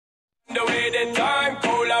anytime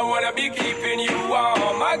cold, I wanna be keeping you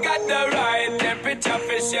warm. I got the right temperature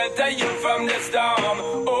for shelter you from the storm.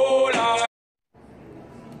 Oh Lord.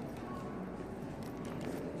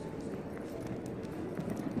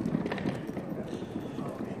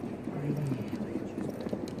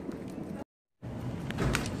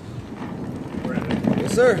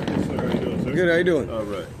 Yes, sir. Yes, sir. How you doing, sir? Good. How you doing? All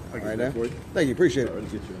right. All right, now. Thank you. Appreciate it. All right,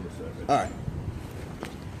 let's get you on this side. All right.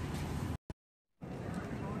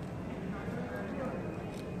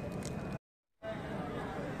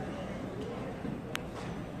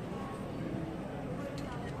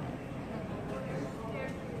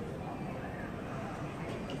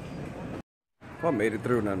 Well, I made it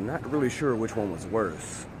through, and I'm not really sure which one was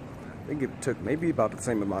worse. I think it took maybe about the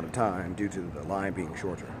same amount of time due to the line being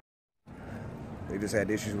shorter. They just had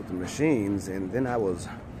issues with the machines, and then I was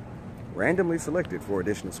randomly selected for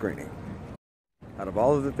additional screening. Out of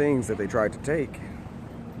all of the things that they tried to take,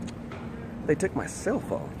 they took my cell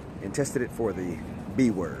phone and tested it for the B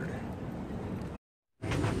word.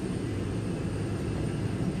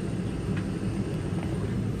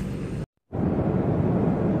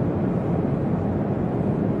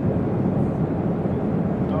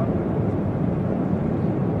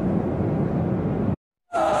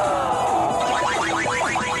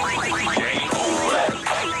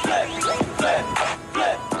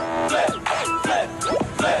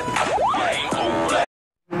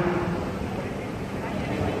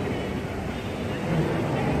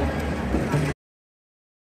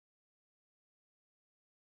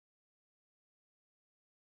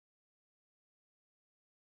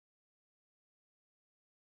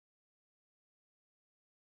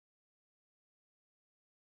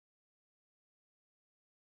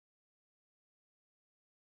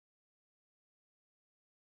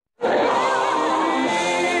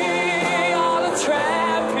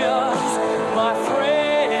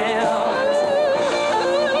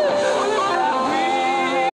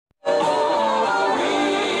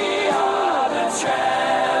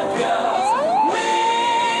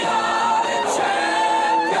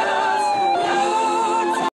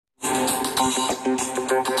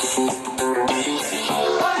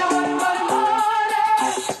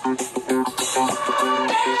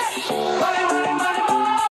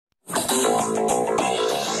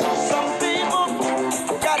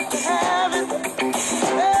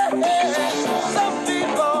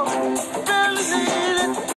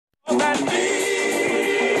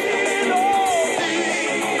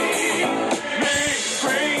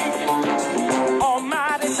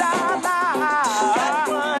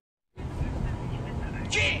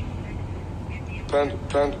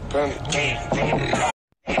 Panda.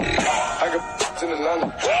 I got in Atlanta.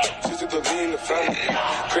 She's the V in the family.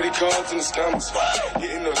 Credit cards in the scammers.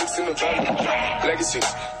 Getting no licks in the van. Legacies,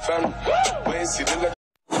 family. Wait and see, they like.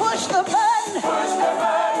 Push the button. Push the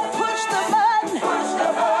button. Push the button. Push the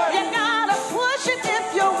button. You gotta push it if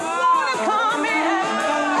you wanna come in.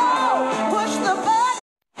 Oh, push the button.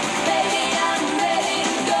 Baby, I'm ready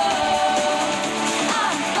to go.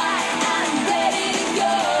 I'm fine, I'm ready to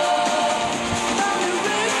go. From the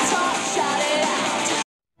rooftop, shout it out.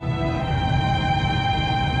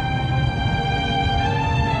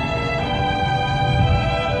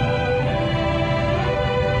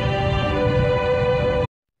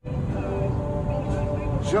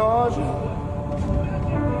 Georgia,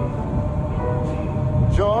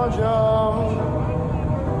 Georgia,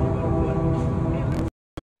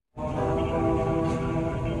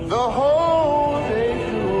 the whole day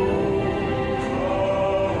through,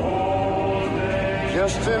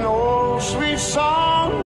 just an old sweet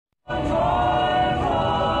song. I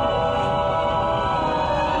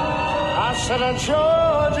said,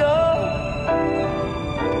 Georgia.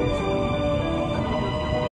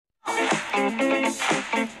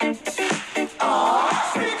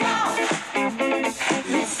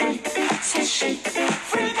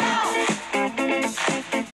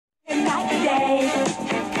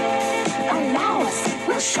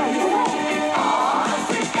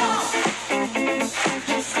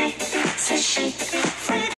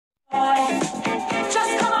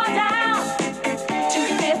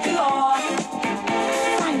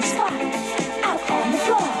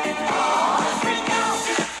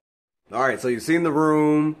 Alright, so you've seen the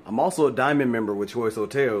room. I'm also a Diamond member with Choice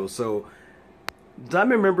Hotels, so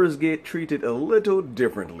Diamond members get treated a little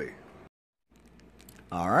differently.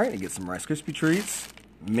 Alright, I get some Rice Krispie treats,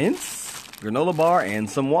 mints, granola bar, and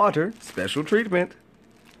some water. Special treatment.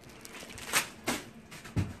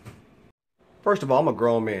 First of all, I'm a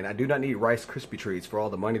grown man. I do not need Rice Krispie treats for all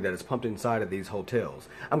the money that is pumped inside of these hotels.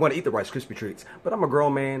 I'm going to eat the Rice Krispie treats, but I'm a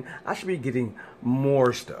grown man. I should be getting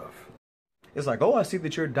more stuff. It's like, oh, I see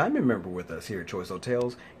that you're a Diamond member with us here at Choice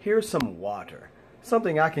Hotels. Here's some water.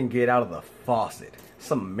 Something I can get out of the faucet.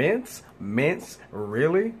 Some mints? Mints?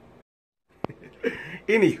 Really?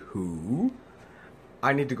 Anywho,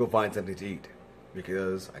 I need to go find something to eat.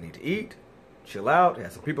 Because I need to eat, chill out,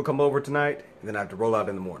 have some people come over tonight, and then I have to roll out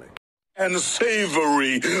in the morning. And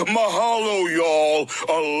savory. Mahalo, y'all.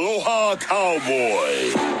 Aloha,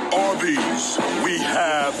 cowboy. Arby's, we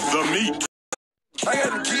have the meat. I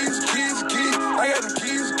got them keys. I got them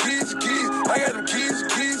keys. I got them keys.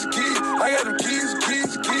 I got them keys.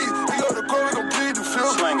 We go to court, gon' plead the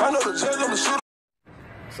fifth. I know the judge on the shooter.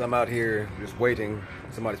 So I'm out here just waiting.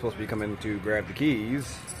 Somebody's supposed to be coming to grab the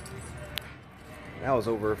keys. That was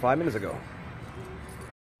over 5 minutes ago.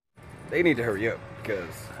 They need to hurry up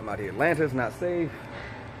because I'm out here. Atlanta's not safe.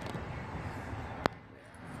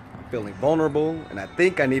 I'm feeling vulnerable, and I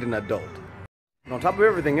think I need an adult. And on top of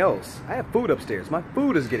everything else, I have food upstairs. My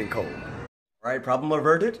food is getting cold. All right, problem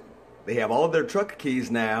averted. They have all of their truck keys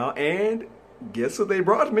now, and guess what they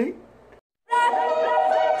brought me?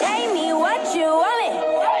 Pay me what you want it.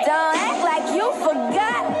 Don't act like you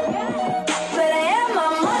forgot. But I have my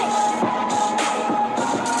money.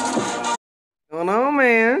 What's going on,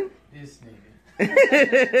 man? This nigga.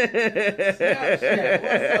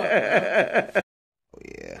 Oh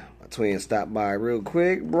yeah, my twin stopped by real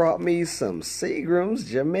quick, brought me some Seagram's,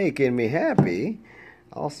 Jamaican me happy.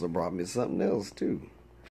 Also brought me something else too.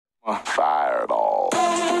 5